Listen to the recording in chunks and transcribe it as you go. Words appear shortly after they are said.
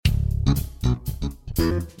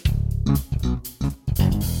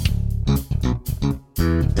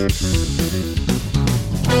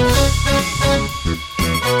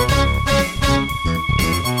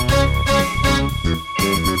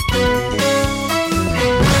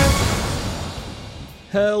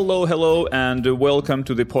Hello, and welcome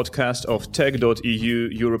to the podcast of Tech.eu,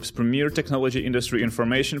 Europe's premier technology industry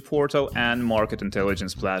information portal and market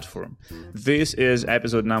intelligence platform. This is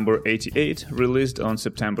episode number 88, released on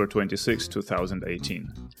September 26,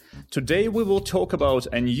 2018. Today we will talk about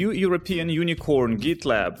a new European unicorn,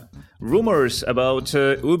 GitLab, rumors about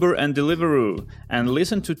Uber and Deliveroo, and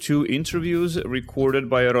listen to two interviews recorded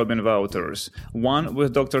by Robin Wouters, one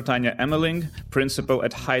with Dr. Tanja Emmerling, principal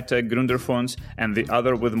at High-Tech Gründerfonds, and the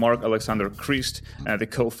other with Mark Alexander Christ, the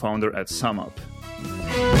co-founder at SumUp.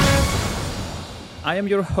 I am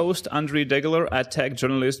your host, Andrei Degeler, a tech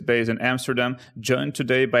journalist based in Amsterdam, joined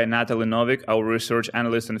today by Natalie Novik, our research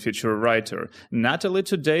analyst and feature writer. Natalie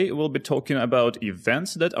today will be talking about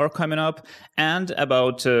events that are coming up and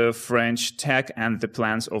about French tech and the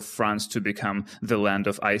plans of France to become the land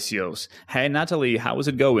of ICOs. Hey, Natalie, how is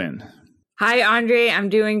it going? Hi, Andre. I'm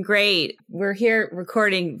doing great. We're here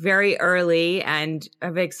recording very early and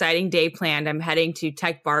have an exciting day planned. I'm heading to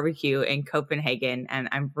Tech Barbecue in Copenhagen, and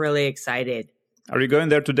I'm really excited. Are you going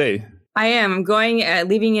there today? I am. I'm going,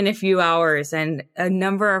 leaving in a few hours, and a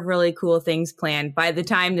number of really cool things planned. By the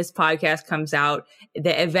time this podcast comes out,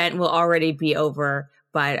 the event will already be over,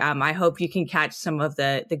 but I hope you can catch some of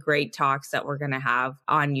the great talks that we're going to have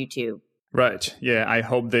on YouTube. Right. Yeah, I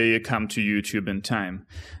hope they come to YouTube in time.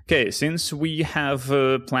 Okay, since we have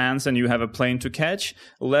plans and you have a plane to catch,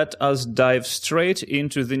 let us dive straight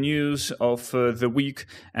into the news of the week.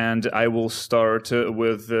 And I will start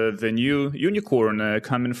with the new unicorn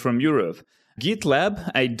coming from Europe. GitLab,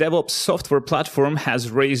 a DevOps software platform, has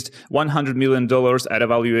raised $100 million at a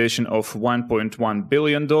valuation of $1.1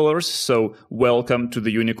 billion. So welcome to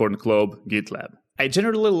the Unicorn Club, GitLab. I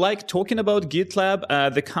generally like talking about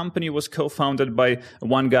GitLab. The company was co-founded by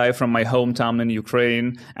one guy from my hometown in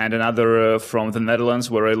Ukraine and another from the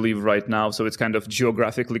Netherlands, where I live right now. So it's kind of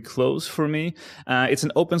geographically close for me. It's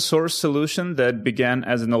an open source solution that began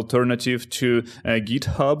as an alternative to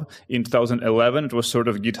GitHub in 2011. It was sort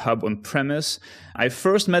of GitHub on premise. I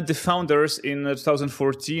first met the founders in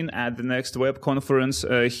 2014 at the Next Web conference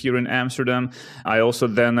here in Amsterdam. I also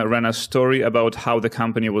then ran a story about how the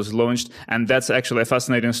company was launched, and that's actually a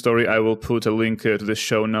fascinating story. I will put a link to the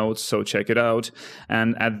show notes, so check it out.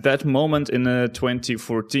 And at that moment in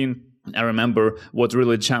 2014, I remember what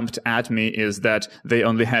really jumped at me is that they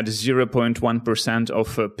only had 0.1%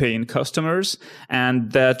 of paying customers,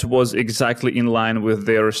 and that was exactly in line with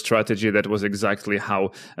their strategy. That was exactly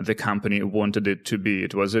how the company wanted it to be.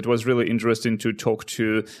 It was really interesting to talk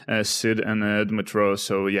to Sid and Dmitro,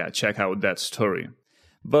 so yeah, check out that story.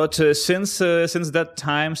 But since that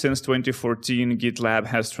time, since 2014, GitLab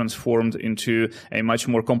has transformed into a much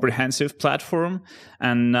more comprehensive platform.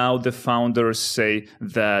 And now the founders say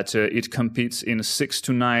that it competes in 6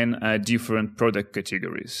 to 9 different product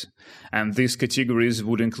categories. And these categories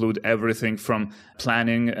would include everything from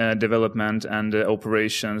planning, development, and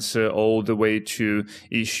operations, all the way to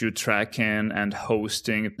issue tracking and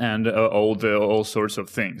hosting and all sorts of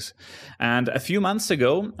things. And a few months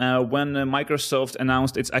ago, when Microsoft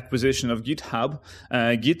announced its acquisition of GitHub,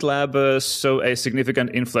 GitLab saw a significant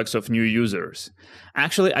influx of new users.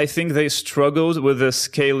 Actually, I think they struggled with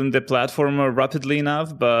scaling the platform rapidly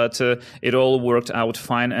enough, but it all worked out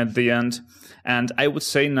fine at the end. And I would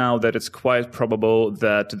say now that it's quite probable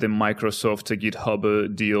that the Microsoft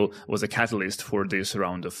GitHub deal was a catalyst for this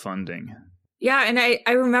round of funding. Yeah, and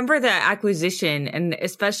I remember the acquisition, and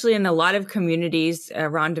especially in a lot of communities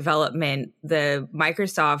around development, the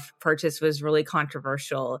Microsoft purchase was really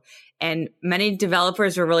controversial. And many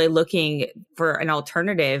developers were really looking for an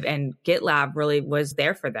alternative, and GitLab really was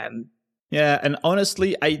there for them. Yeah, and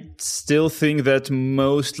honestly, I still think that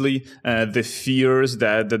mostly the fears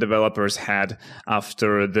that the developers had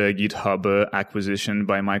after the GitHub acquisition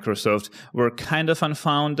by Microsoft were kind of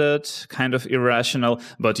unfounded, kind of irrational.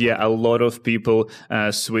 But yeah, a lot of people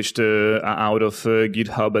switched out of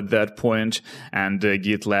GitHub at that point, and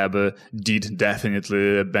GitLab did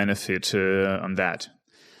definitely benefit on that.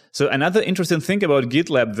 So another interesting thing about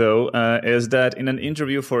GitLab, though, is that in an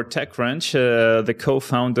interview for TechCrunch, the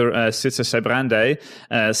co-founder Sitze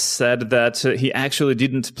Seibrandij said that he actually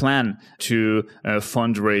didn't plan to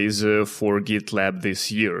fundraise for GitLab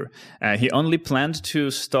this year. He only planned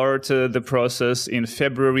to start the process in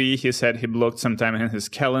February. He said he blocked some time in his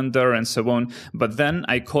calendar and so on. But then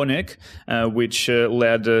Iconic, which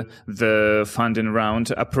led the funding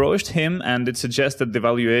round, approached him, and it suggested the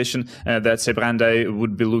valuation that Seibrandij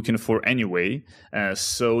would be looking for anyway,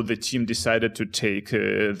 so the team decided to take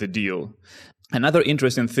the deal. Another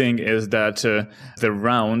interesting thing is that the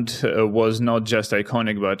round was not just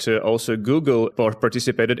Iconic, but also Google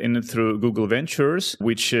participated in it through Google Ventures,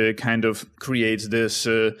 which kind of creates this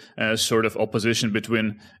sort of opposition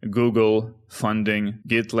between Google funding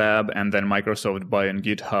GitLab and then Microsoft buying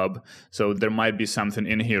GitHub. So there might be something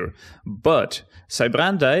in here. But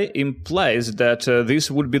Seibrandij implies that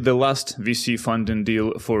this would be the last VC funding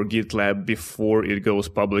deal for GitLab before it goes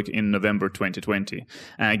public in November 2020.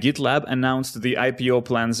 GitLab announced the IPO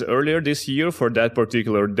plans earlier this year for that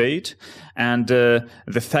particular date. And the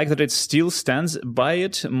fact that it still stands by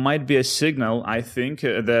it might be a signal, I think,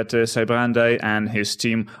 that Seibrandij and his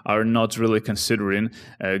team are not really considering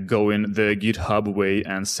going the GitHub way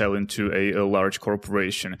and selling to a large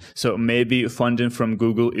corporation. So maybe funding from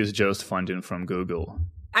Google is just funding from Google.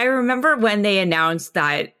 I remember when they announced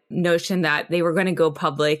that notion that they were going to go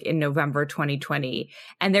public in November 2020.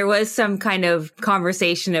 And there was some kind of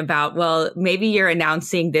conversation about, well, maybe you're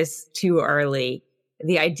announcing this too early.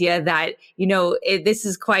 The idea that, this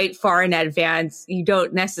is quite far in advance. You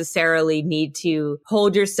don't necessarily need to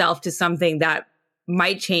hold yourself to something that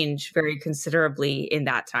might change very considerably in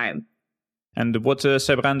that time. And what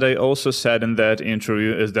Seibrandij also said in that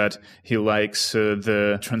interview is that he likes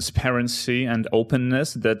the transparency and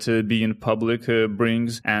openness that being public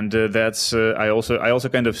brings, and that's I also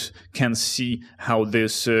kind of can see how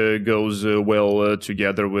this goes well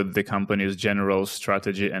together with the company's general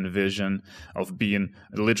strategy and vision of being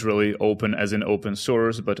literally open as in open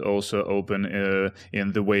source, but also open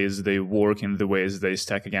in the ways they work, in the ways they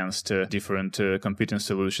stack against different competing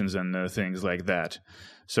solutions and things like that.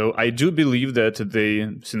 So I do believe that they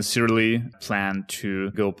sincerely plan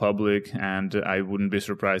to go public, and I wouldn't be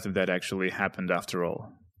surprised if that actually happened after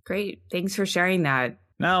all. Great. Thanks for sharing that.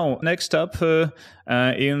 Now, next up in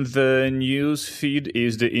the news feed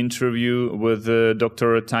is the interview with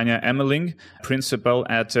Dr. Tanja Emmerling, principal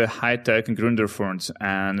at High-Tech Gründerfonds,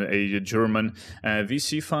 and a German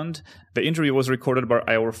VC fund. The interview was recorded by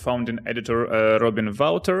our founding editor, Robin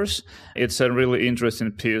Wouters. It's a really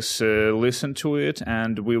interesting piece. Listen to it,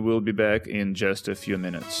 and we will be back in just a few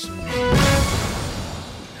minutes.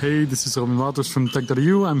 Hey, this is Robin Wouters from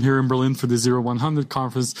Tech.eu. I'm here in Berlin for the 0100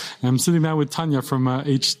 conference. I'm sitting now with Tanja from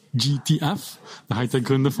HGTF, the High-Tech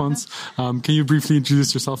Gründerfonds. Can you briefly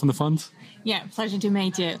introduce yourself and the fund? Yeah, pleasure to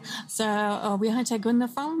meet you. So we're High-Tech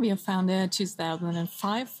Gründerfonds. We were founded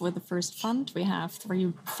 2005 with the first fund. We have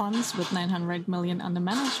 3 funds with 900 million under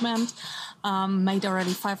management, made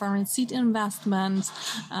already 500 seed investments,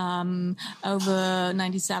 over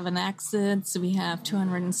 97 exits. We have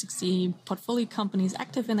 260 portfolio companies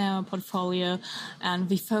active in our portfolio, and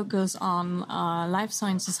we focus on life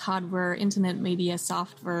sciences, hardware, internet media,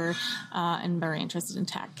 software, and very interested in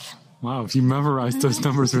tech. Wow, you memorized those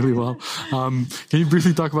numbers really well. Can you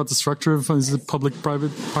briefly talk about the structure of is it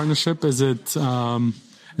public-private partnership? Is it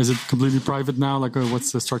completely private now? Like,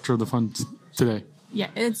 what's the structure of the fund today? Yeah,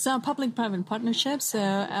 it's a public-private partnership.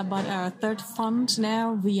 So about our third fund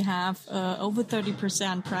now, we have over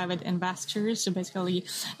 30% private investors. So basically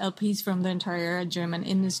LPs from the entire German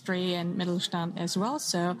industry and Mittelstand as well.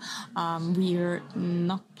 So we are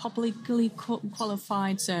not publicly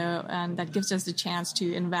qualified. So and that gives us the chance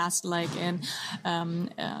to invest like in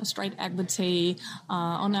straight equity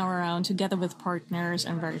on our own together with partners,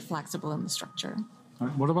 and very flexible in the structure.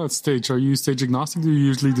 What about stage? Are you stage agnostic? Do you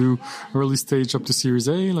usually do early stage up to Series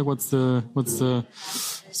A? Like, what's the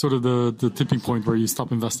sort of the tipping point where you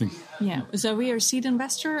stop investing? Yeah, so we are seed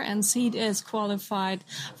investor, and seed is qualified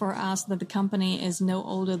for us that the company is no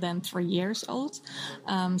older than 3 years old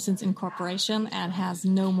since incorporation, and has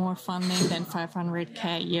no more funding than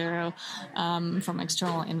 500k euro from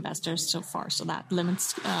external investors so far. So that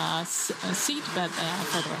limits seed, but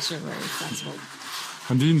for the rest, you're very flexible.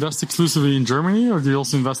 And do you invest exclusively in Germany, or do you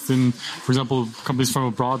also invest in, for example, companies from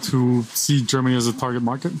abroad who see Germany as a target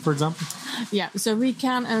market, for example? Yeah, so we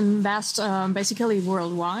can invest basically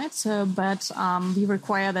worldwide, but we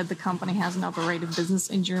require that the company has an operative business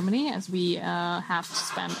in Germany, as we have to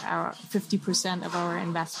spend our 50% of our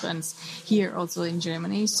investments here also in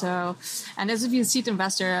Germany. So, and as a seed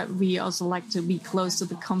investor, we also like to be close to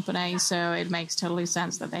the company, so it makes totally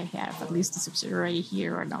sense that they have at least a subsidiary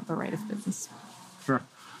here or an operative business. Sure.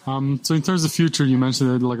 So in terms of future, you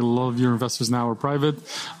mentioned that like a lot of your investors now are private.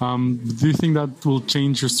 Do you think that will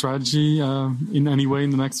change your strategy in any way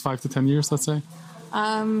in the next 5 to 10 years, let's say?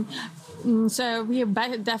 So we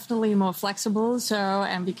are definitely more flexible.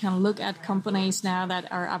 And we can look at companies now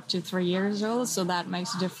that are up to 3 years old. So that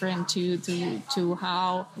makes a difference to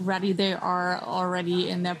how ready they are already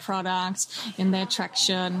in their products, in their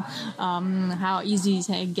traction, how easy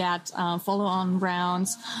they get follow-on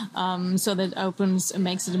rounds. So that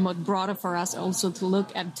makes it more broader for us also to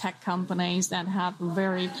look at tech companies that have a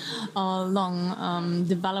very long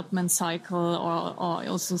development cycle or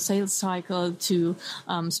also sales cycle to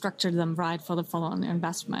structure them right for the follow-on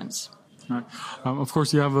investments. Right. Of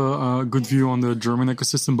course, you have a good view on the German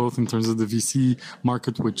ecosystem, both in terms of the VC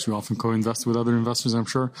market, which you often co-invest with other investors, I'm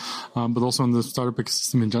sure, but also on the startup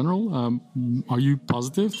ecosystem in general. Are you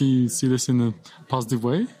positive? Do you see this in a positive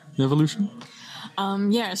way, the evolution?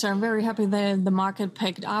 So I'm very happy that the market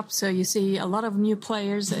picked up. So you see a lot of new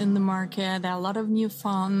players in the market. There are a lot of new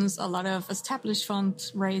funds, a lot of established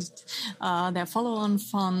funds raised their follow-on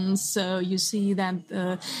funds. So you see that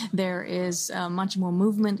there is much more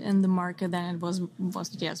movement in the market than it was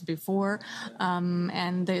just before.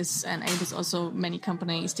 And this enables also many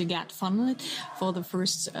companies to get funded for the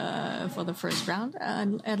first round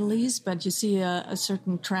at least. But you see a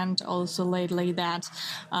certain trend also lately that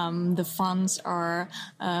the funds are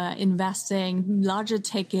investing larger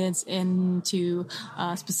tickets into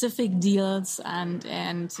specific deals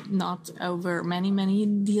and not over many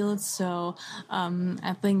deals. So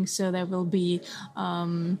I think so there will be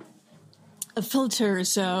a filter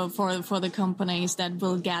for the companies that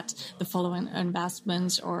will get the following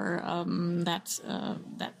investments or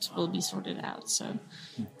that will be sorted out. So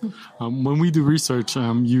when we do research,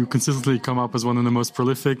 you consistently come up as one of the most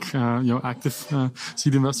prolific, active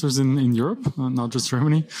seed investors in Europe, not just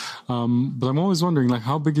Germany. But I'm always wondering, like,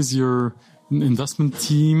 how big is your investment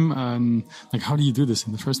team? Like, how do you do this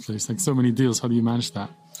in the first place? Like, so many deals, how do you manage that?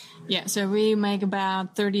 Yeah, so we make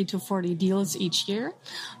about 30 to 40 deals each year.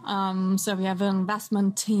 So we have an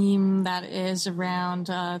investment team that is around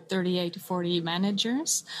 38 to 40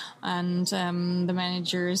 managers. And the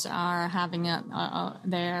managers are having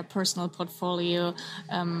their personal portfolio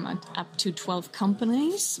up to 12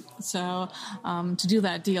 companies. So to do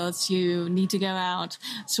that deals, you need to go out,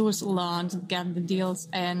 source a lot, get the deals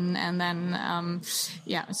in, and then,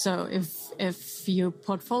 so if your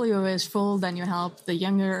portfolio is full, then you help the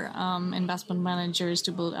younger investment managers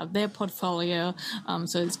to build up their portfolio.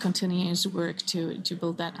 So it's continuous work to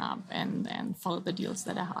build that up and follow the deals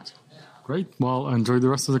that are hot. Great. Well, enjoy the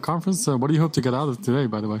rest of the conference. What do you hope to get out of today,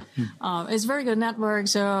 by the way? It's a very good network.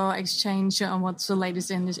 So exchange on what's the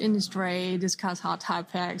latest in this industry, discuss hot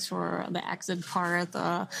topics for the exit part,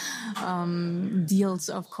 deals,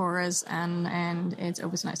 of course. And it's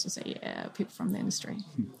always nice to see people from the industry.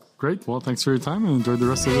 Great. Well, thanks for your time and enjoy the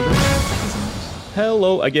rest of the day. Thank you so much.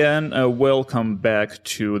 Hello again. Welcome back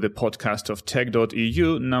to the podcast of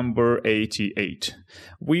Tech.eu number 88.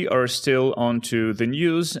 We are still on to the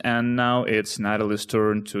news, and now it's Natalie's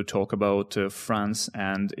turn to talk about France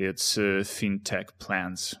and its fintech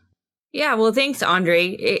plans. Yeah, well, thanks,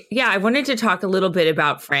 Andre. I wanted to talk a little bit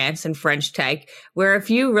about France and French tech, where a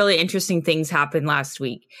few really interesting things happened last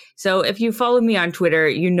week. So if you follow me on Twitter,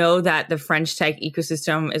 you know that the French tech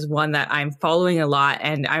ecosystem is one that I'm following a lot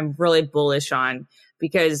and I'm really bullish on,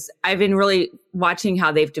 because I've been really watching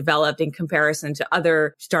how they've developed in comparison to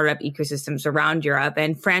other startup ecosystems around Europe.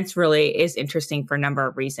 And France really is interesting for a number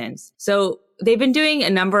of reasons. So they've been doing a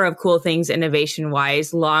number of cool things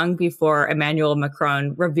innovation-wise long before Emmanuel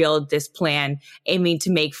Macron revealed this plan aiming to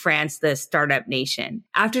make France the startup nation.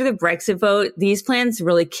 After the Brexit vote, these plans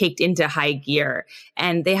really kicked into high gear,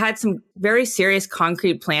 and they had some very serious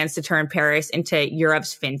concrete plans to turn Paris into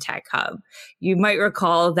Europe's fintech hub. You might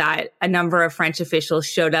recall that a number of French officials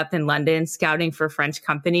showed up in London scouting for French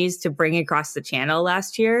companies to bring across the channel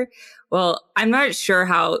last year. Well, I'm not sure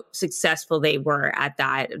how successful they were at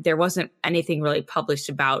that. There wasn't anything really published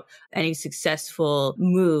about any successful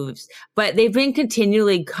moves, but they've been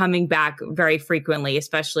continually coming back very frequently,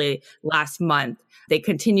 especially last month. They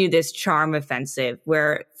continue this charm offensive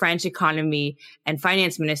where French economy and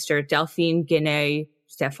finance minister Delphine Guénot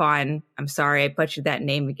Stefan, I'm sorry, I butchered that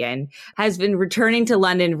name again, has been returning to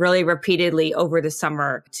London really repeatedly over the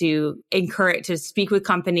summer to speak with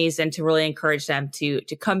companies and to really encourage them to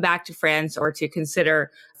come back to France or to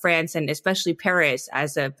consider France and especially Paris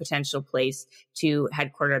as a potential place to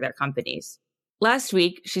headquarter their companies. Last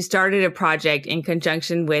week, she started a project in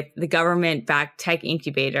conjunction with the government-backed tech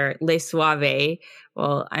incubator, Les Suaves.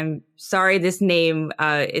 Well, I'm sorry, this name,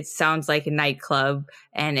 it sounds like a nightclub,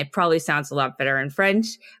 and it probably sounds a lot better in French,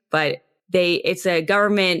 but it's a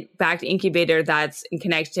government-backed incubator that's in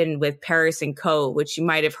connection with Paris & Co., which you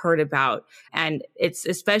might have heard about. And it's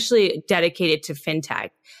especially dedicated to fintech.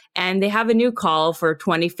 And they have a new call for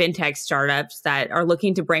 20 fintech startups that are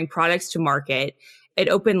looking to bring products to market. It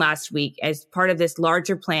opened last week as part of this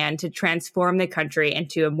larger plan to transform the country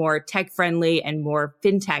into a more tech-friendly and more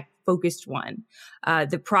fintech-focused one.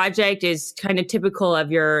 The project is kind of typical of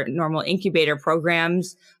your normal incubator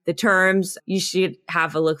programs. The terms, you should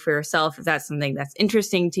have a look for yourself if that's something that's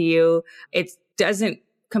interesting to you. It doesn't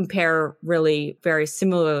compare really very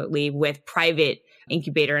similarly with private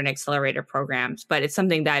incubator and accelerator programs, but it's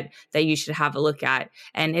something that you should have a look at.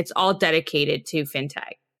 And it's all dedicated to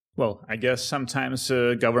fintech. Well, I guess sometimes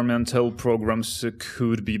governmental programs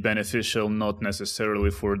could be beneficial, not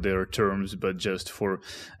necessarily for their terms, but just for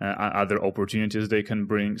other opportunities they can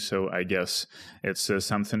bring. So I guess it's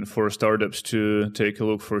something for startups to take a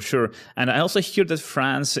look for sure. And I also hear that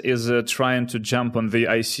France is trying to jump on the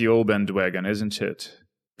ICO bandwagon, isn't it?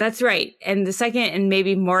 That's right. And the second and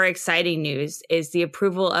maybe more exciting news is the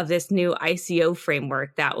approval of this new ICO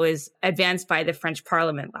framework that was advanced by the French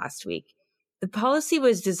Parliament last week. The policy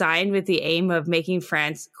was designed with the aim of making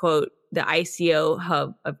France, quote, the ICO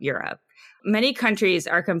hub of Europe. Many countries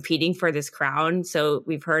are competing for this crown. So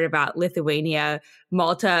we've heard about Lithuania,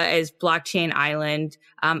 Malta as blockchain island,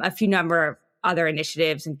 a few number of other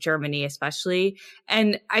initiatives in Germany, especially.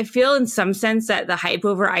 And I feel in some sense that the hype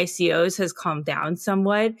over ICOs has calmed down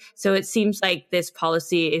somewhat. So it seems like this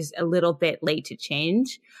policy is a little bit late to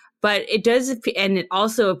change. But it does, and it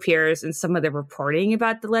also appears in some of the reporting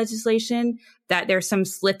about the legislation that there's some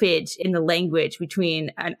slippage in the language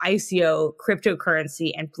between an ICO,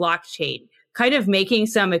 cryptocurrency, and blockchain, kind of making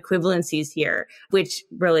some equivalencies here, which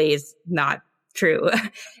really is not true.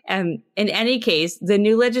 In any case, the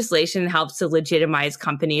new legislation helps to legitimize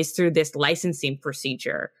companies through this licensing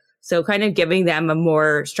procedure. So kind of giving them a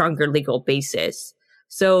more stronger legal basis.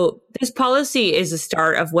 So this policy is the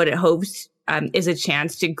start of what it hopes is a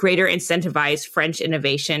chance to greater incentivize French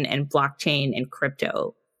innovation in blockchain and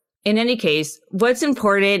crypto. In any case, what's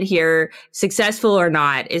important here, successful or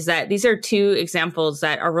not, is that these are two examples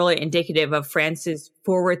that are really indicative of France's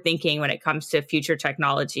forward thinking when it comes to future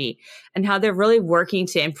technology and how they're really working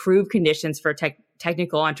to improve conditions for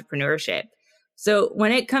technical entrepreneurship. So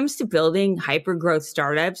when it comes to building hypergrowth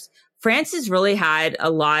startups, France has really had a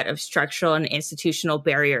lot of structural and institutional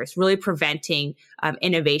barriers, really preventing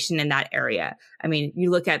innovation in that area. I mean, you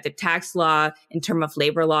look at the tax law in terms of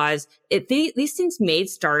labor laws, these things made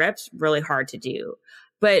startups really hard to do.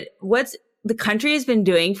 But what's the country has been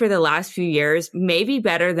doing for the last few years, maybe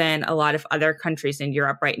better than a lot of other countries in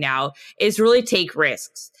Europe right now, is really take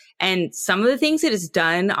risks. And some of the things it has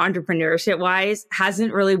done entrepreneurship wise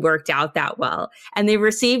hasn't really worked out that well. And they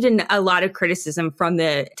received a lot of criticism from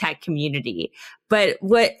the tech community. But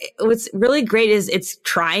what's really great is it's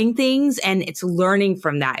trying things and it's learning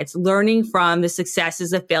from that. It's learning from the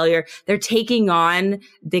successes, the failure. They're taking on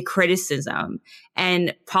the criticism.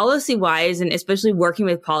 And policy wise, and especially working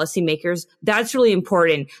with policymakers, that's really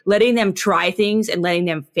important. Letting them try things and letting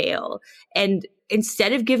them fail. And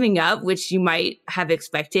instead of giving up, which you might have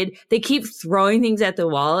expected, they keep throwing things at the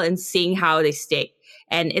wall and seeing how they stick.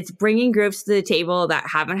 And it's bringing groups to the table that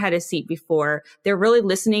haven't had a seat before. They're really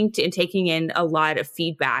listening to and taking in a lot of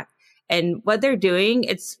feedback. And what they're doing,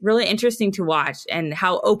 it's really interesting to watch and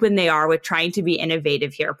how open they are with trying to be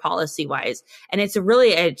innovative here policy-wise. And it's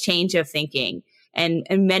really a change of thinking. And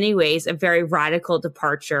in many ways, a very radical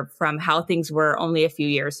departure from how things were only a few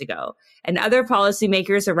years ago. And other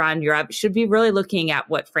policymakers around Europe should be really looking at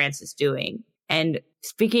what France is doing. And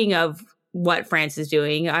speaking of what France is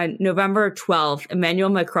doing, on November 12th, Emmanuel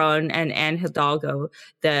Macron and Anne Hidalgo,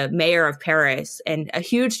 the mayor of Paris and a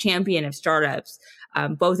huge champion of startups,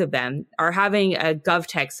 both of them, are having a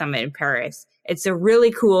GovTech summit in Paris. It's a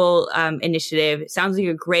really cool initiative. It sounds like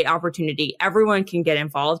a great opportunity. Everyone can get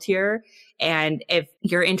involved here. And if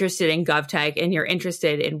you're interested in GovTech and you're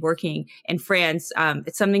interested in working in France,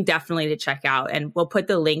 it's something definitely to check out. And we'll put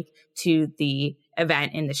the link to the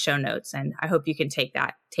event in the show notes. And I hope you can take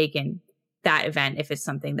in that event if it's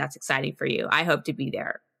something that's exciting for you. I hope to be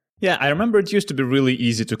there. Yeah, I remember it used to be really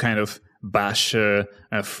easy to kind of bash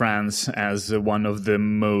France as one of the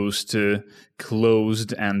most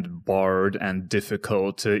closed and barred and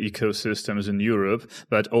difficult ecosystems in Europe.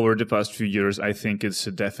 But over the past few years, I think it's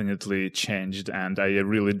definitely changed, and I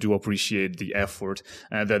really do appreciate the effort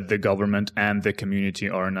that the government and the community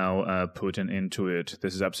are now putting into it.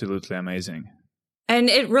 This is absolutely amazing. And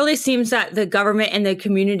it really seems that the government and the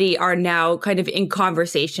community are now kind of in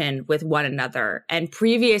conversation with one another. And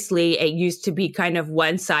previously, it used to be kind of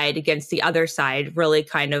one side against the other side, really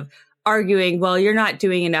kind of arguing, well, you're not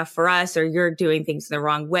doing enough for us, or you're doing things in the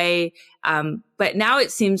wrong way. But now it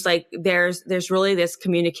seems like there's really this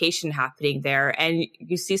communication happening there, and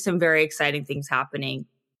you see some very exciting things happening.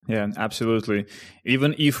 Yeah, absolutely.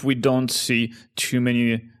 Even if we don't see too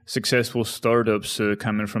many successful startups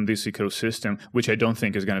coming from this ecosystem, which I don't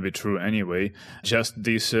think is going to be true anyway, just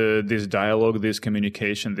this dialogue, this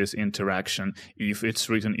communication, this interaction, if it's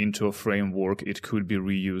written into a framework, it could be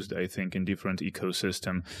reused, I think, in different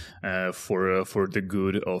ecosystem for the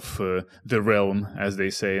good of the realm, as they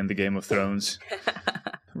say in the Game of Thrones.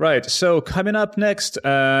 Right, so coming up next,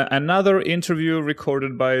 another interview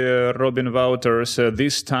recorded by Robin Wouters,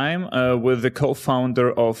 this time with the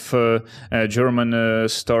co-founder of German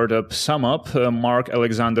startup SumUp, Mark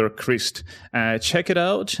Alexander Christ. Check it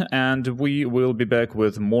out, and we will be back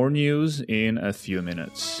with more news in a few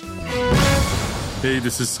minutes. Hey,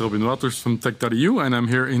 this is Robin Wouters from Tech.eu, and I'm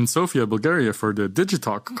here in Sofia, Bulgaria for the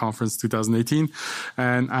Digitalk Conference 2018.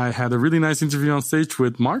 And I had a really nice interview on stage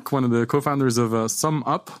with Mark, one of the co-founders of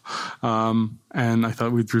SumUp. And I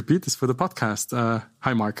thought we'd repeat this for the podcast.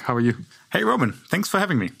 Hi, Mark. How are you? Hey, Robin. Thanks for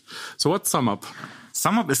having me. So what's SumUp?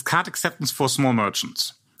 SumUp is card acceptance for small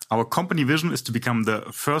merchants. Our company vision is to become the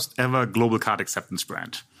first ever global card acceptance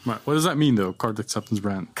brand. Right. What does that mean, though, card acceptance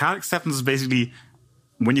brand? Card acceptance is basically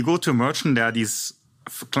when you go to a merchant, there are these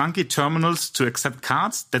clunky terminals to accept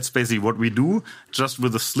cards. That's basically what we do, just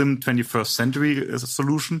with a slim 21st century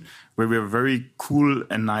solution, where we have a very cool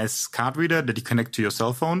and nice card reader that you connect to your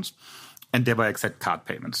cell phones and thereby accept card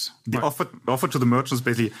payments. The offer to the merchants,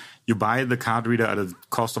 basically, you buy the card reader at a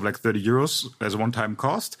cost of like 30 euros as a one-time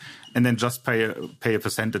cost, and then just pay a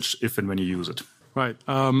percentage if and when you use it. Right.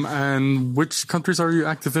 And which countries are you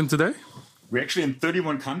active in today? We're actually in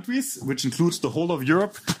 31 countries, which includes the whole of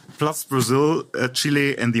Europe, plus Brazil,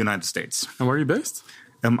 Chile, and the United States. And where are you based?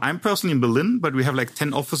 I'm personally in Berlin, but we have like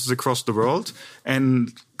 10 offices across the world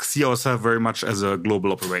and see ourselves very much as a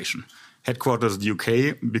global operation. Headquarters the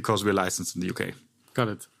UK, because we're licensed in the UK. Got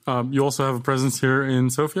it. You also have a presence here in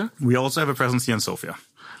Sofia? We also have a presence here in Sofia.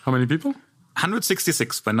 How many people?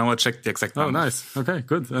 166, but now I checked the exact number. Oh, nice. Okay,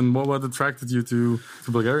 good. And what attracted you to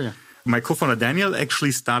Bulgaria? My co-founder Daniel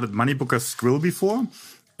actually started Moneybooker Skrill before,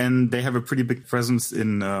 and they have a pretty big presence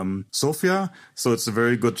in Sofia. So it's a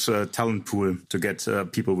very good talent pool to get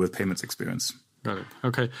people with payments experience. Got it.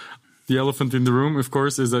 Okay. The elephant in the room, of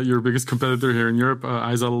course, is that your biggest competitor here in Europe,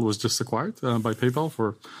 iZettle, was just acquired by PayPal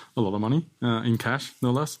for a lot of money, in cash,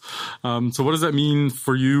 no less. So what does that mean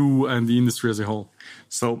for you and the industry as a whole?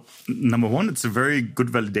 So, number one, it's a very good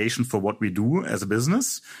validation for what we do as a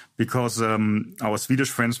business, because our Swedish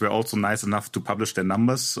friends were also nice enough to publish their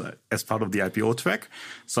numbers as part of the IPO track.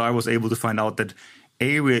 So I was able to find out that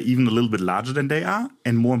A, we're even a little bit larger than they are,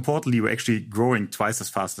 and more importantly, we're actually growing twice as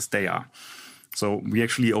fast as they are. So we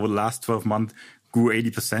actually, over the last 12 months, grew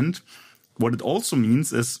 80%. What it also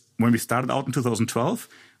means is when we started out in 2012,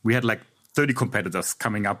 we had like 30 competitors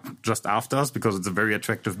coming up just after us because it's a very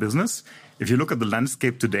attractive business. If you look at the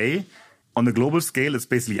landscape today, on the global scale, it's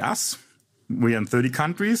basically us. We're in 30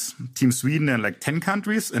 countries, Team Sweden in like 10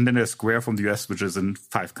 countries, and then there's Square from the US, which is in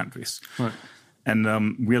 5 countries. Right. And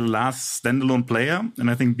we're the last standalone player, and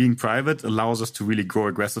I think being private allows us to really grow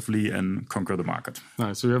aggressively and conquer the market.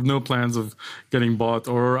 Nice. So you have no plans of getting bought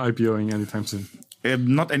or IPOing anytime soon?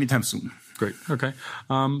 Not anytime soon. Great. Okay.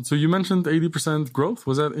 So you mentioned 80% growth.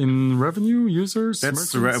 Was that in revenue, users?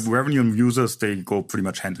 That's revenue and users. They go pretty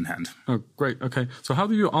much hand in hand. Oh, great. Okay. So how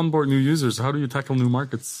do you onboard new users? How do you tackle new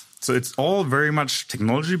markets? So it's all very much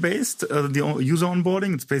technology-based, the user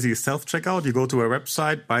onboarding. It's basically self-checkout. You go to our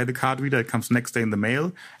website, buy the card reader, it comes next day in the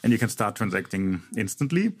mail, and you can start transacting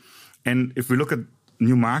instantly. And if we look at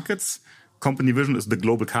new markets, company vision is the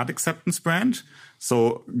global card acceptance brand.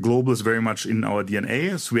 So global is very much in our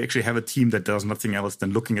DNA. So we actually have a team that does nothing else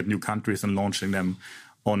than looking at new countries and launching them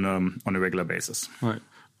on a regular basis. Right.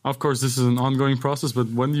 Of course, this is an ongoing process, but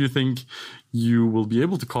when do you think you will be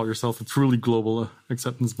able to call yourself a truly global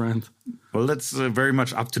acceptance brand? Well, that's very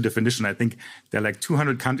much up to definition. I think there are like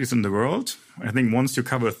 200 countries in the world. I think once you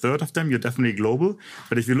cover a third of them, you're definitely global.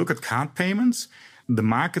 But if you look at card payments, the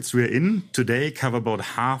markets we're in today cover about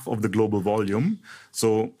half of the global volume.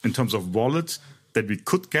 So in terms of wallet that we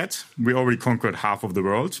could get, we already conquered half of the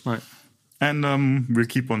world. Right. And we'll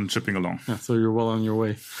keep on chipping along. Yeah, so you're well on your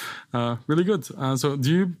way. Really good. So do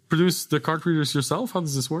you produce the card readers yourself? How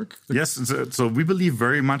does this work? Yes. So we believe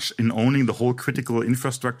very much in owning the whole critical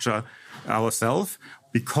infrastructure ourselves,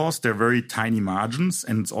 because they're very tiny margins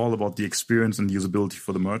and it's all about the experience and the usability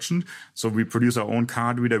for the merchant. So we produce our own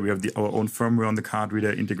card reader. We have our own firmware on the card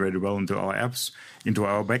reader integrated well into our apps, into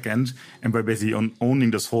our backend. And by basically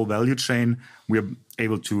owning this whole value chain, we are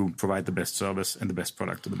able to provide the best service and the best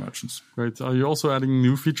product to the merchants. Great. Are you also adding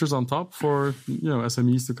new features on top for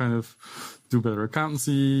SMEs to kind of do better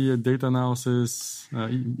accountancy, data analysis,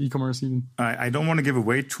 e-commerce even? I don't want to give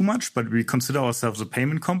away too much, but we consider ourselves a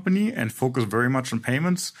payment company and focus very much on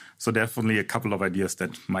payments. So definitely a couple of ideas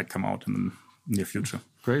that might come out in the near future.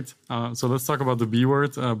 Great. So let's talk about the B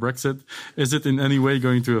word, Brexit. Is it in any way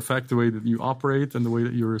going to affect the way that you operate and the way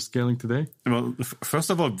that you're scaling today? Well, first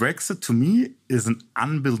of all, Brexit to me is an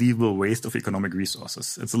unbelievable waste of economic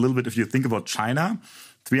resources. It's a little bit, if you think about China,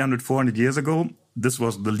 300, 400 years ago, this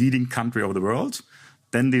was the leading country of the world.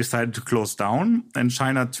 Then they decided to close down. And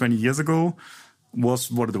China 20 years ago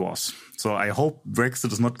was what it was. So I hope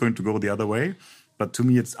Brexit is not going to go the other way. But to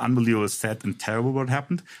me, it's unbelievable, sad and terrible what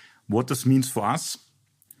happened. What this means for us,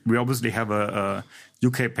 we obviously have a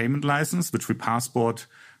UK payment license, which we passport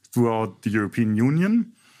throughout the European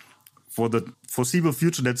Union. For the foreseeable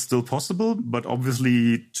future, that's still possible. But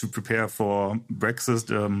obviously, to prepare for Brexit,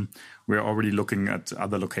 we're already looking at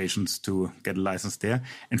other locations to get a license there.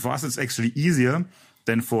 And for us, it's actually easier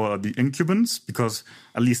than for the incumbents, because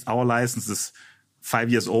at least our license is 5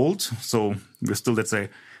 years old. So we're still, let's say,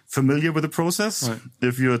 familiar with the process. Right.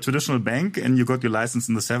 If you're a traditional bank and you got your license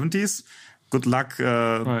in the 70s, good luck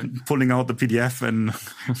pulling out the PDF and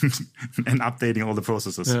and updating all the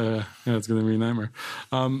processes. Yeah, it's going to be a nightmare.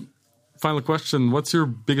 Final question. What's your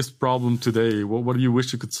biggest problem today? What do you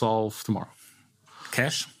wish you could solve tomorrow?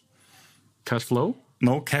 Cash. Cash flow?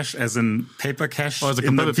 No, cash as in paper cash. Oh, as a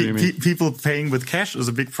competitor, you mean? People paying with cash is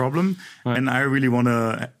a big problem. Right. And I really want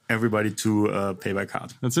everybody to pay by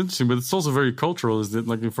card. That's interesting, but it's also very cultural, isn't it?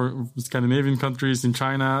 Like for Scandinavian countries, in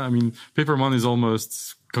China, I mean, paper money is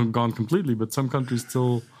almost gone completely, but some countries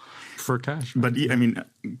still prefer cash. But I mean,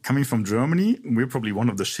 coming from Germany, we're probably one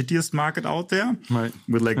of the shittiest market out there, right?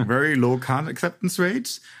 With like very low card acceptance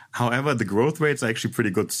rates. However, the growth rates are actually pretty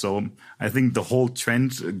good. So I think the whole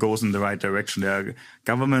trend goes in the right direction. There are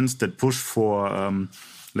governments that push for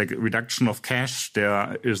like reduction of cash.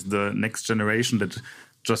 There is the next generation that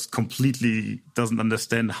just completely doesn't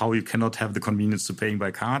understand how you cannot have the convenience to paying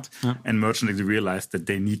by card. Yeah. And merchants realize that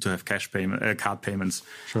they need to have card payments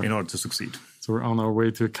in order to succeed. So we're on our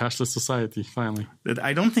way to a cashless society, finally.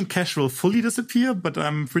 I don't think cash will fully disappear, but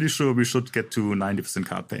I'm pretty sure we should get to 90%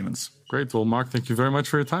 card payments. Great. Well, Mark, thank you very much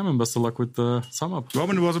for your time and best of luck with the sum up.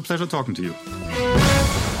 Robin, it was a pleasure talking to you.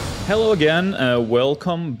 Hello again.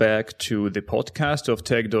 Welcome back to the podcast of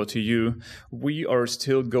Tech.eu. We are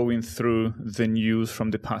still going through the news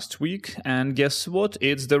from the past week. And guess what?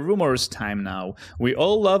 It's the rumors time now. We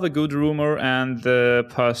all love a good rumor, and the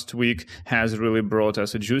past week has really brought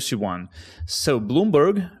us a juicy one. So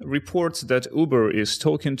Bloomberg reports that Uber is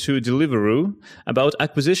talking to Deliveroo about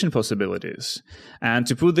acquisition possibilities. And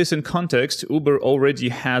to put this in context, Uber already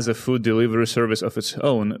has a food delivery service of its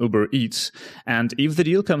own, Uber Eats. And if the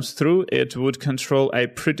deal comes through, it would control a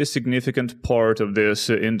pretty significant part of this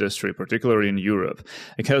industry, particularly in Europe.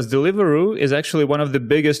 Because Deliveroo is actually one of the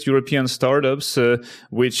biggest European startups,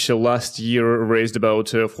 which last year raised about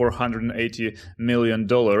 $480 million.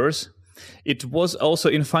 It was also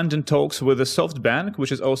in funding talks with SoftBank,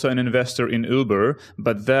 which is also an investor in Uber,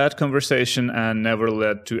 but that conversation never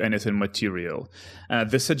led to anything material.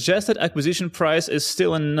 The suggested acquisition price is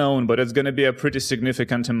still unknown, but it's going to be a pretty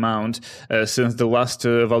significant amount since the last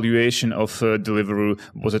valuation of Deliveroo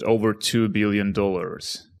was at over $2 billion.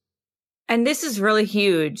 And this is really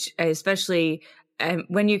huge, especially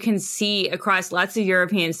when you can see across lots of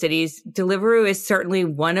European cities. Deliveroo is certainly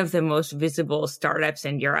one of the most visible startups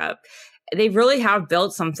in Europe. They really have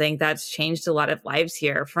built something that's changed a lot of lives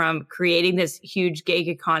here, from creating this huge gig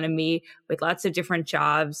economy with lots of different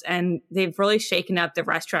jobs, and they've really shaken up the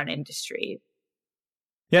restaurant industry.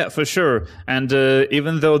 Yeah, for sure. And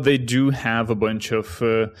even though they do have a bunch of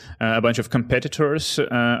competitors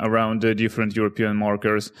around the different European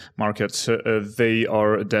markets, they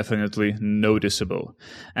are definitely noticeable.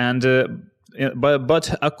 And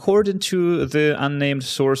But according to the unnamed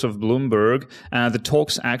source of Bloomberg, the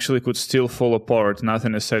talks actually could still fall apart.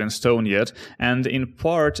 Nothing is set in stone yet. And in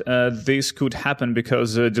part, this could happen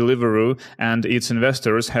because Deliveroo and its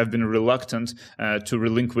investors have been reluctant to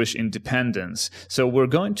relinquish independence. So we're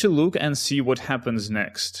going to look and see what happens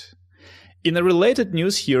next. In a related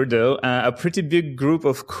news here, though, a pretty big group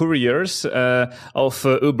of couriers of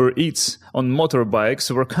Uber Eats on motorbikes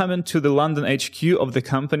were coming to the London HQ of the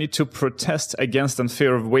company to protest against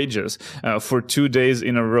unfair wages for 2 days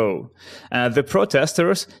in a row. The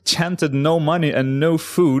protesters chanted no money and no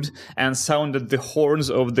food and sounded the horns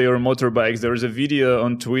of their motorbikes. There is a video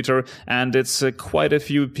on Twitter, and it's quite a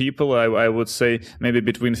few people, I would say maybe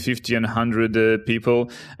between 50 and 100 people.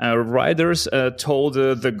 Riders told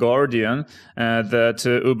The Guardian that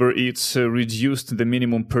Uber Eats reduced the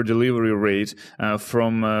minimum per delivery rate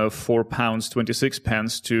from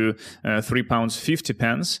 £4.26 to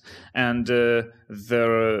 £3.50, and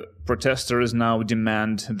the protesters now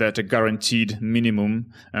demand that a guaranteed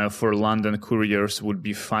minimum for London couriers would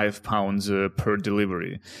be £5 per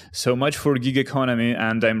delivery. So much for gig economy,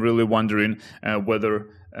 and I'm really wondering whether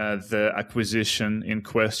the acquisition in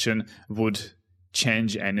question would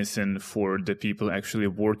change anything for the people actually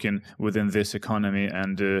working within this economy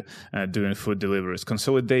and doing food deliveries.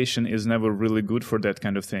 Consolidation is never really good for that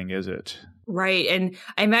kind of thing, is it? Right. And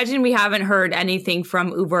I imagine we haven't heard anything from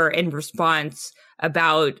Uber in response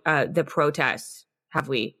about the protests, have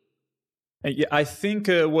we? Yeah, I think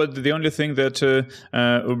the only thing that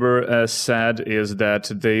Uber said is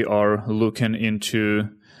that they are looking into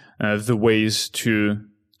the ways to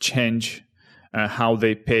change how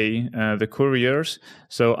they pay the couriers.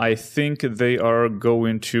 So I think they are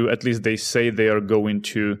going to, at least they say they are going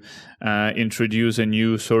to introduce a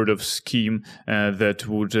new sort of scheme that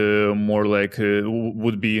would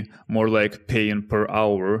would be more like paying per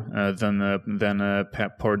hour than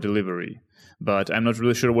per delivery. But I'm not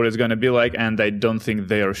really sure what it's going to be like, and I don't think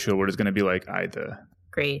they are sure what it's going to be like either.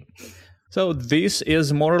 Great. So this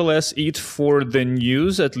is more or less it for the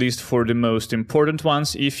news, at least for the most important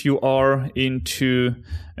ones. If you are into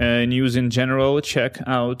news in general, check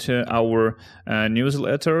out our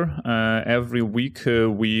newsletter. Every week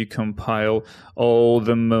we compile all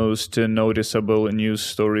the most noticeable news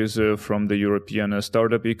stories from the European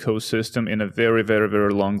startup ecosystem in a very, very,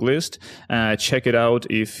 very long list. Check it out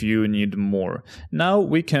if you need more. Now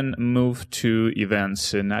we can move to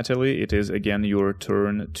events. Natalie, it is again your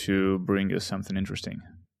turn to bring us something interesting.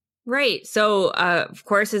 Right. So, of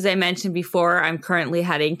course, as I mentioned before, I'm currently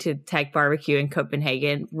heading to Tech Barbecue in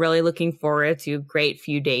Copenhagen. Really looking forward to a great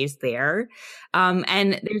few days there.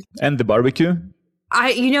 And the barbecue?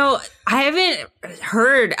 I haven't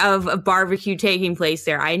heard of a barbecue taking place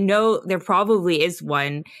there. I know there probably is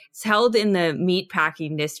one. It's held in the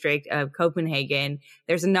meatpacking district of Copenhagen.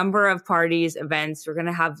 There's a number of parties, events. We're going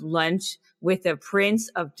to have lunch with the Prince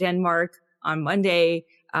of Denmark on Monday.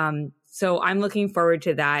 So I'm looking forward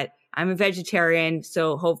to that. I'm a vegetarian,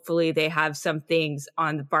 so hopefully they have some things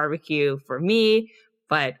on the barbecue for me.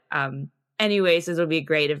 But anyways, this will be a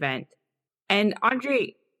great event. And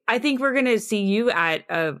Andrei, I think we're going to see you at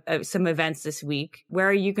some events this week. Where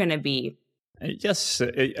are you going to be? Yes,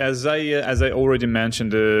 as I already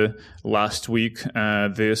mentioned last week,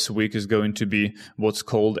 this week is going to be what's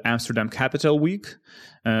called Amsterdam Capital Week.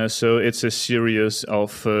 So it's a series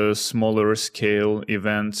of smaller scale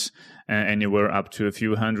events, anywhere up to a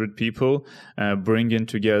few hundred people, bringing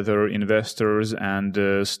together investors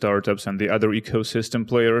and startups and the other ecosystem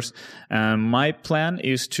players. My plan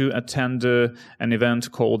is to attend an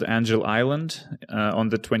event called Angel Island on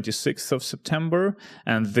the 26th of September,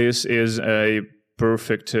 and this is a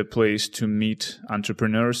perfect place to meet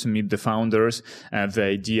entrepreneurs, meet the founders. The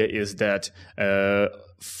idea is that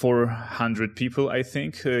 400 people, I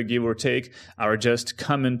think, give or take, are just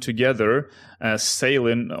coming together,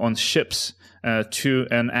 sailing on ships to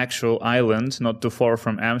an actual island not too far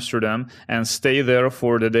from Amsterdam, and stay there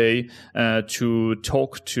for the day to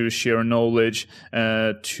talk, to share knowledge,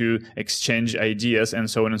 to exchange ideas, and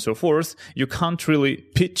so on and so forth. You can't really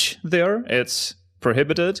pitch there. It's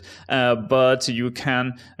prohibited, but you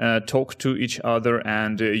can talk to each other,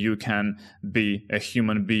 and you can be a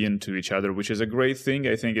human being to each other, which is a great thing.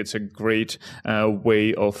 I think it's a great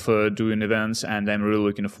way of doing events, and I'm really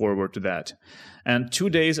looking forward to that. And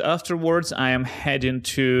 2 days afterwards, I am heading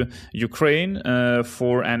to Ukraine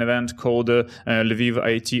for an event called Lviv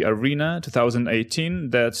IT Arena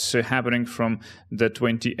 2018. That's happening from the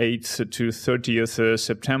 28th to 30th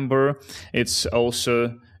September. It's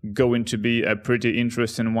also going to be a pretty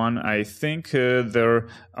interesting one. I think there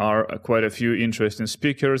are quite a few interesting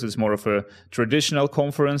speakers. It's more of a traditional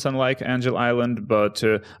conference, unlike Angel Island, but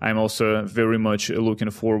I'm also very much looking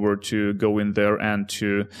forward to going there and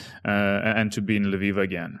to be in Lviv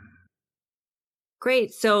again.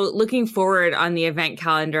 Great. So looking forward on the event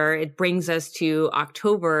calendar, it brings us to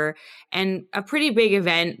October, and a pretty big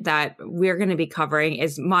event that we're going to be covering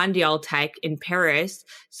is Mondial Tech in Paris.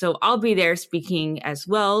 So I'll be there speaking as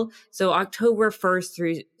well. So October 1st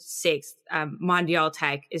through 6th, Mondial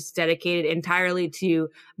Tech is dedicated entirely to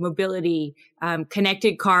mobility,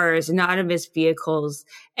 connected cars, autonomous vehicles,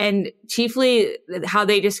 and chiefly how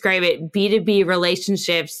they describe it, B2B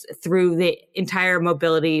relationships through the entire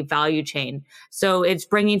mobility value chain. So it's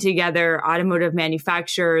bringing together automotive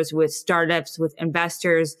manufacturers with startups, with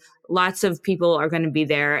investors. Lots of people are going to be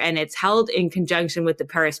there, and it's held in conjunction with the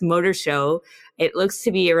Paris Motor Show. It looks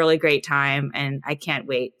to be a really great time, and I can't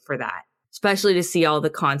wait for that, especially to see all the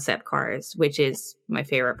concept cars, which is my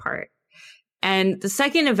favorite part. And the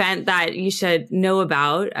second event that you should know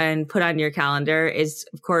about and put on your calendar is,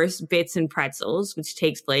 of course, Bits and Pretzels, which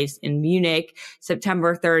takes place in Munich,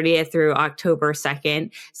 September 30th through October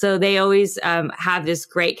 2nd. So they always have this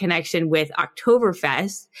great connection with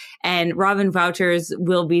Oktoberfest, and Robin Wouters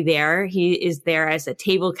will be there. He is there as a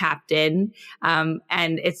table captain. And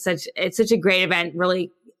it's such a great event,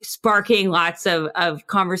 really sparking lots of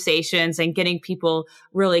conversations and getting people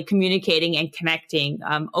really communicating and connecting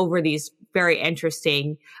over these very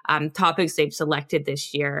interesting topics they've selected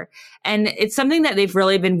this year. And it's something that they've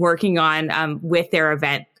really been working on with their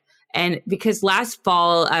event. And because last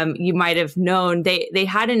fall, you might have known, they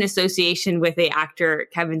had an association with the actor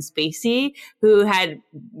Kevin Spacey, who had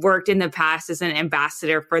worked in the past as an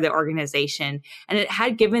ambassador for the organization. And it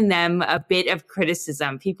had given them a bit of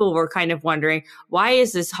criticism. People were kind of wondering, why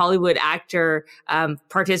is this Hollywood actor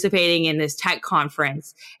participating in this tech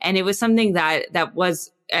conference? And it was something that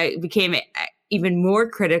became even more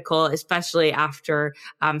critical, especially after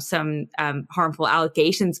some harmful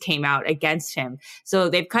allegations came out against him. So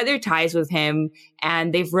they've cut their ties with him,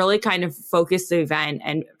 and they've really kind of focused the event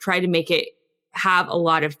and tried to make it have a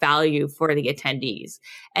lot of value for the attendees.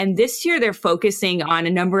 And this year they're focusing on a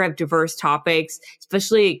number of diverse topics,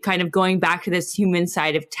 especially kind of going back to this human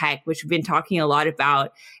side of tech, which we've been talking a lot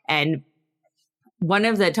about. And one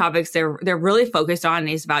of the topics they're really focused on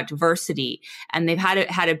is about diversity, and they've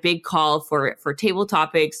had a big call for table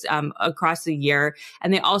topics across the year.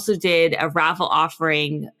 And they also did a raffle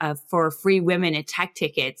offering for free women in tech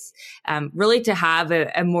tickets, really to have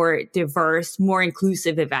a more diverse, more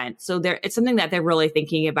inclusive event. So it's something that they're really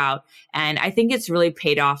thinking about, and I think it's really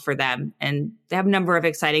paid off for them. And they have a number of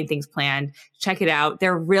exciting things planned. Check it out.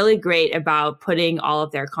 They're really great about putting all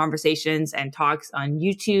of their conversations and talks on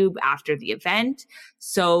YouTube after the event.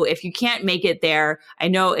 So if you can't make it there, I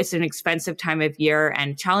know it's an expensive time of year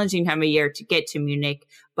and challenging time of year to get to Munich,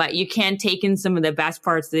 but you can take in some of the best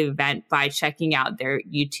parts of the event by checking out their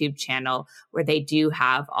YouTube channel, where they do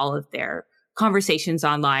have all of their conversations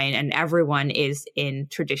online and everyone is in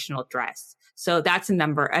traditional dress. So that's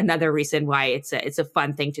another reason why it's a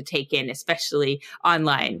fun thing to take in, especially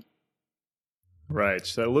online. Right.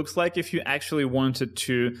 So it looks like if you actually wanted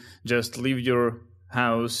to just leave your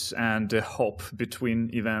house and hop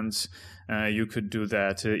between events, you could do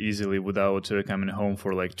that easily without coming home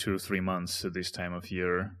for like 2 or 3 months this time of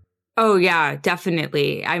year. Oh yeah,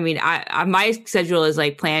 definitely. I mean, my schedule is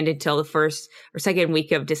like planned until the first or second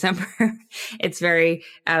week of December. It's very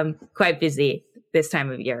quite busy this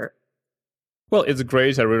time of year. Well, it's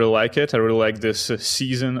great. I really like it. I really like this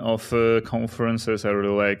season of conferences. I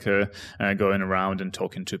really like going around and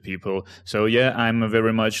talking to people. So yeah, I'm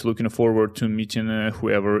very much looking forward to meeting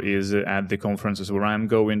whoever is at the conferences where I'm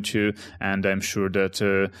going to. And I'm sure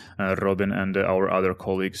that Robin and our other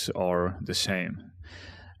colleagues are the same.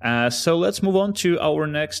 So let's move on to our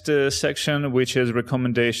next section, which is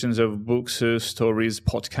recommendations of books, stories,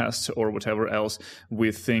 podcasts, or whatever else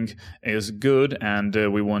we think is good and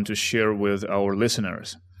we want to share with our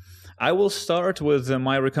listeners. I will start with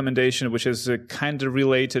my recommendation, which is kind of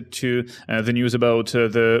related to the news about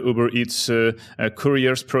the Uber Eats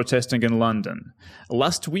couriers protesting in London.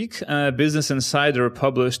 Last week, Business Insider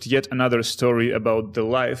published yet another story about the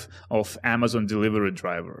life of Amazon delivery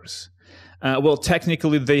drivers. Well,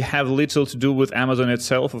 technically, they have little to do with Amazon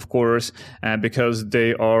itself, of course, because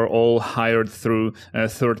they are all hired through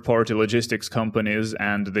third-party logistics companies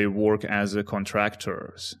and they work as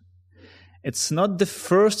contractors. It's not the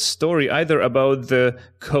first story either about the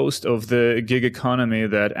cost of the gig economy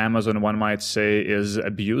that Amazon, one might say, is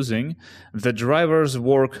abusing. The drivers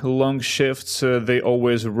work long shifts, they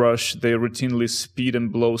always rush, they routinely speed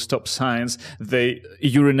and blow stop signs, they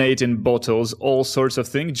urinate in bottles, all sorts of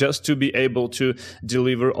things, just to be able to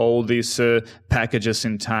deliver all these packages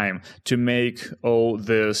in time, to make all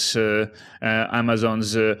this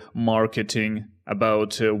Amazon's marketing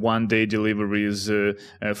about one-day deliveries,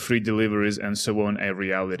 free deliveries, and so on, a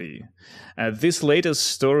reality. This latest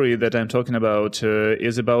story that I'm talking about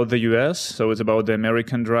is about the US, so it's about the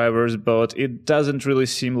American drivers, but it doesn't really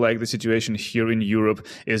seem like the situation here in Europe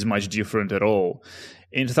is much different at all.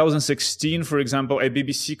 In 2016, for example, a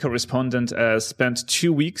BBC correspondent spent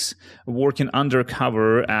 2 weeks working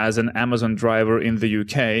undercover as an Amazon driver in the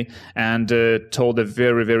UK and told a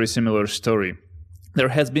very, very similar story. There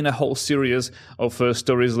has been a whole series of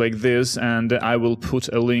stories like this, and I will put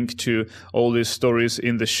a link to all these stories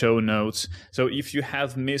in the show notes. So if you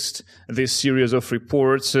have missed this series of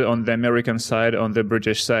reports on the American side, on the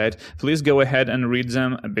British side, please go ahead and read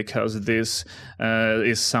them, because this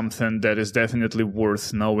is something that is definitely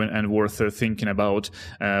worth knowing and worth thinking about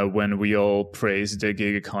when we all praise the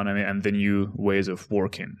gig economy and the new ways of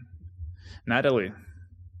working. Natalie?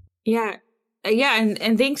 Yeah,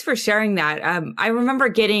 and thanks for sharing that. I remember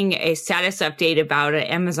getting a status update about an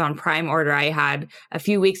Amazon Prime order I had a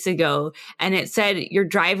few weeks ago, and it said your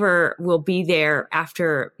driver will be there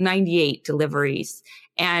after 98 deliveries.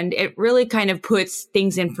 And it really kind of puts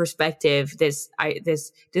things in perspective, this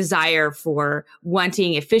desire for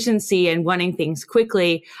wanting efficiency and wanting things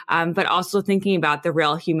quickly, but also thinking about the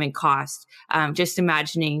real human cost. Just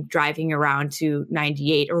imagining driving around to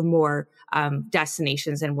 98 or more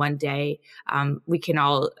destinations in one day. We can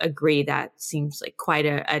all agree that seems like quite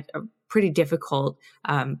a pretty difficult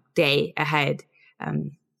day ahead.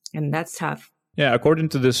 And that's tough. Yeah, according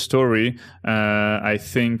to this story, I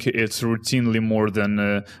think it's routinely more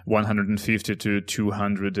than 150 to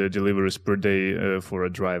 200 deliveries per day for a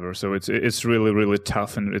driver. So it's really, really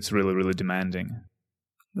tough, and it's really, really demanding.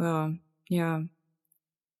 Well, yeah.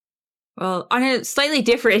 Well, on a slightly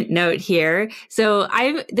different note here, so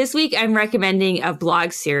this week I'm recommending a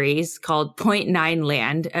blog series called Point Nine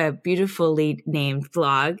Land, a beautifully named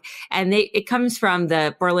blog, and it comes from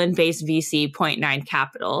the Berlin-based VC Point Nine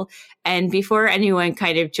Capital. And before anyone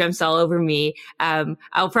kind of jumps all over me,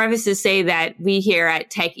 I'll preface to say that we here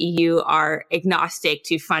at Tech EU are agnostic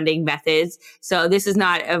to funding methods, so this is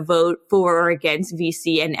not a vote for or against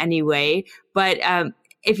VC in any way, but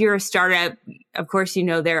if you're a startup, of course, you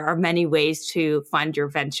know there are many ways to fund your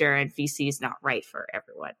venture, and VC is not right for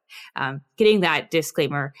everyone. Getting that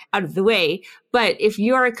disclaimer out of the way. But if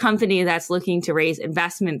you're a company that's looking to raise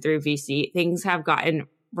investment through VC, things have gotten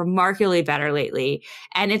remarkably better lately.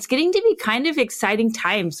 And it's getting to be kind of exciting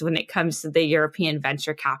times when it comes to the European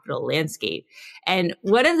venture capital landscape. And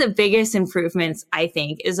one of the biggest improvements, I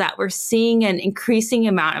think, is that we're seeing an increasing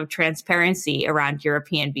amount of transparency around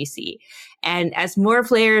European VC. And as more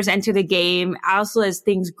players enter the game, also as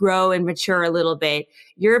things grow and mature a little bit,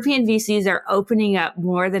 European VCs are opening up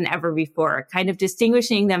more than ever before, kind of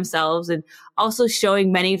distinguishing themselves and also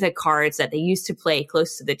showing many of the cards that they used to play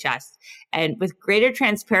close to the chest. And with greater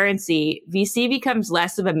transparency, VC becomes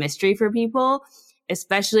less of a mystery for people,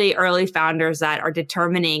 especially early founders that are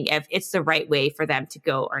determining if it's the right way for them to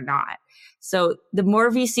go or not. So the more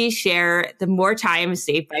VCs share, the more time is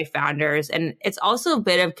saved by founders. And it's also a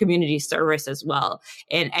bit of community service as well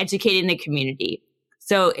in educating the community.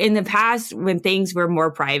 So in the past, when things were more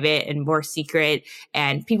private and more secret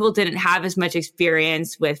and people didn't have as much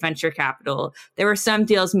experience with venture capital, there were some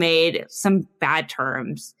deals made, some bad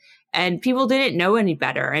terms, and people didn't know any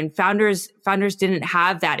better. And founders didn't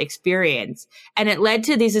have that experience. And it led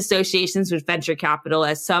to these associations with venture capital,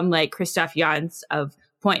 as some like Christoph Jans of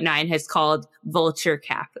Point Nine has called vulture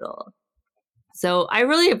capital. So I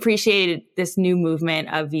really appreciated this new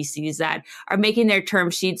movement of VCs that are making their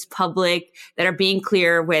term sheets public, that are being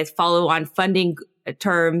clear with follow-on funding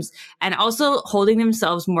terms, and also holding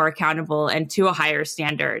themselves more accountable and to a higher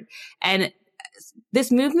standard. And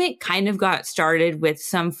this movement kind of got started with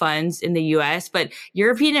some funds in the US, but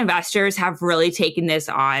European investors have really taken this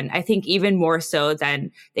on, I think even more so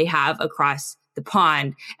than they have across the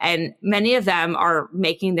pond. And many of them are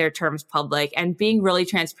making their terms public and being really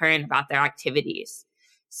transparent about their activities.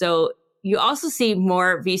 So you also see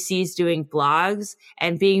more VCs doing blogs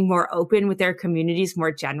and being more open with their communities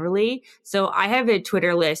more generally. So I have a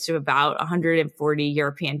Twitter list of about 140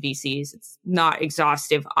 European VCs. It's not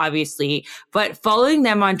exhaustive, obviously, but following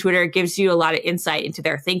them on Twitter gives you a lot of insight into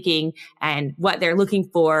their thinking and what they're looking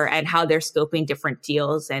for and how they're scoping different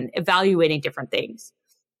deals and evaluating different things.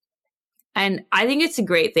 And I think it's a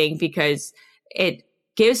great thing because it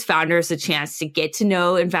gives founders a chance to get to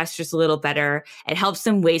know investors a little better. It helps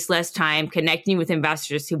them waste less time connecting with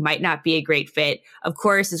investors who might not be a great fit. Of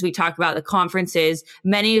course, as we talk about the conferences,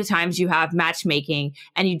 many of the times you have matchmaking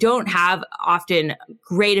and you don't have often a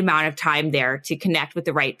great amount of time there to connect with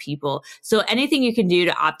the right people. So anything you can do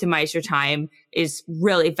to optimize your time is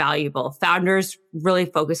really valuable. Founders really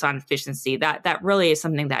focus on efficiency. That really is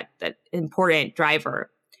something that important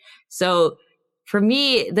driver. So for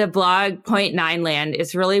me, the blog Point9 Land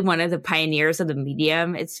is really one of the pioneers of the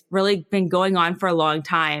medium. It's really been going on for a long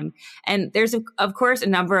time. And there's, of course, a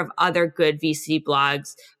number of other good VC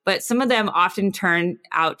blogs, but some of them often turn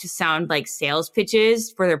out to sound like sales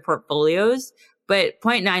pitches for their portfolios. But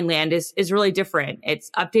Point9 Land is really different. It's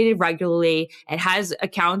updated regularly. It has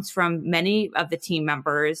accounts from many of the team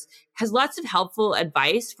members, has lots of helpful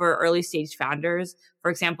advice for early stage founders.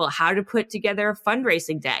 For example, how to put together a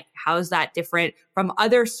fundraising deck. How is that different from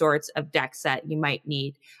other sorts of decks that you might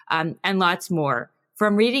need? And lots more.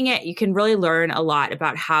 From reading it, you can really learn a lot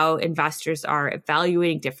about how investors are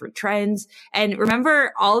evaluating different trends. And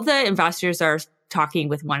remember, all the investors are talking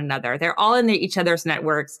with one another. They're all in each other's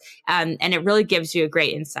networks, and it really gives you a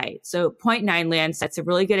great insight. So Point9 Land sets a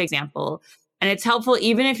really good example, and it's helpful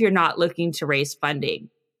even if you're not looking to raise funding.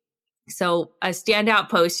 So a standout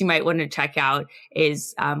post you might want to check out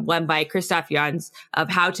is one by Christoph Jans of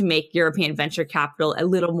how to make European venture capital a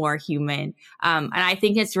little more human. And I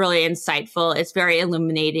think it's really insightful. It's very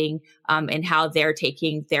illuminating in how they're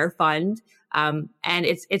taking their fund. And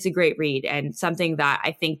it's a great read and something that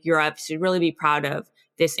I think Europe should really be proud of,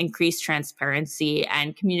 this increased transparency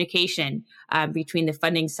and communication between the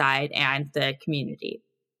funding side and the community.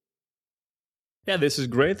 Yeah, this is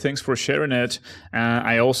great. Thanks for sharing it.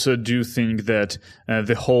 I also do think that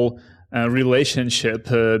the whole relationship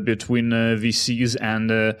between VCs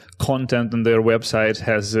and content on their website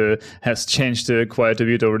has changed quite a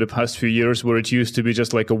bit over the past few years, where it used to be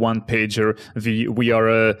just like a one-pager. We are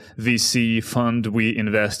a VC fund. We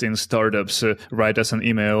invest in startups. Write us an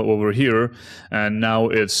email over here. And now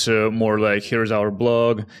it's more like, here's our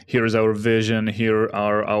blog, here's our vision, here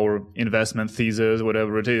are our investment thesis,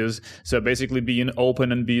 whatever it is. So basically being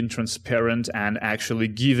open and being transparent and actually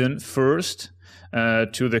giving first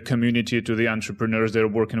to the community, to the entrepreneurs they're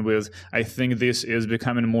working with. I think this is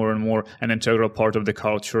becoming more and more an integral part of the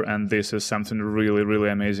culture, and this is something really, really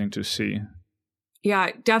amazing to see.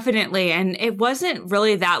 Yeah, definitely. And it wasn't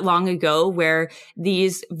really that long ago where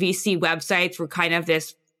these VC websites were kind of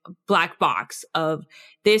this black box of,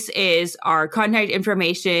 this is our contact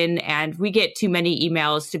information and we get too many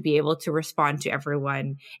emails to be able to respond to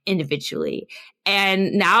everyone individually.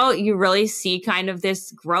 And now you really see kind of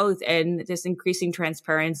this growth and this increasing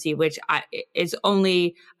transparency, which is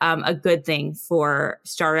only a good thing for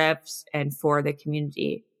startups and for the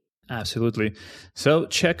community. Absolutely. So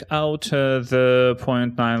check out the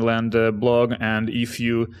Point9 Land blog, and if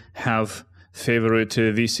you have favorite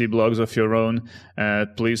VC blogs of your own,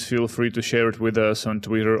 please feel free to share it with us on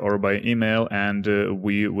Twitter or by email, and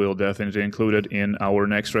we will definitely include it in our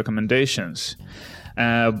next recommendations.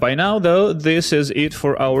 By now, though, this is it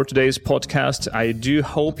for our today's podcast. I do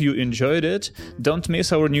hope you enjoyed it. Don't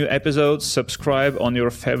miss our new episodes. Subscribe on your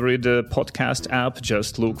favorite podcast app.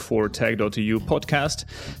 Just look for Tech.eu podcast.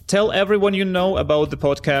 Tell everyone you know about the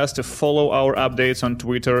podcast. Follow our updates on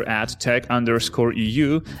Twitter at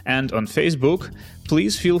Tech_EU and on Facebook.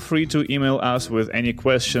 Please feel free to email us with any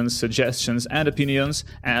questions, suggestions, and opinions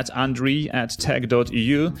at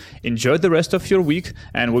Andriy@tech.eu. Enjoy the rest of your week,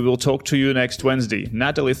 and we will talk to you next Wednesday.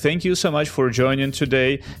 Natalie, thank you so much for joining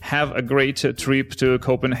today. Have a great trip to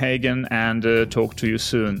Copenhagen, and talk to you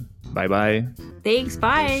soon. Bye-bye. Thanks.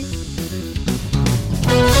 Bye.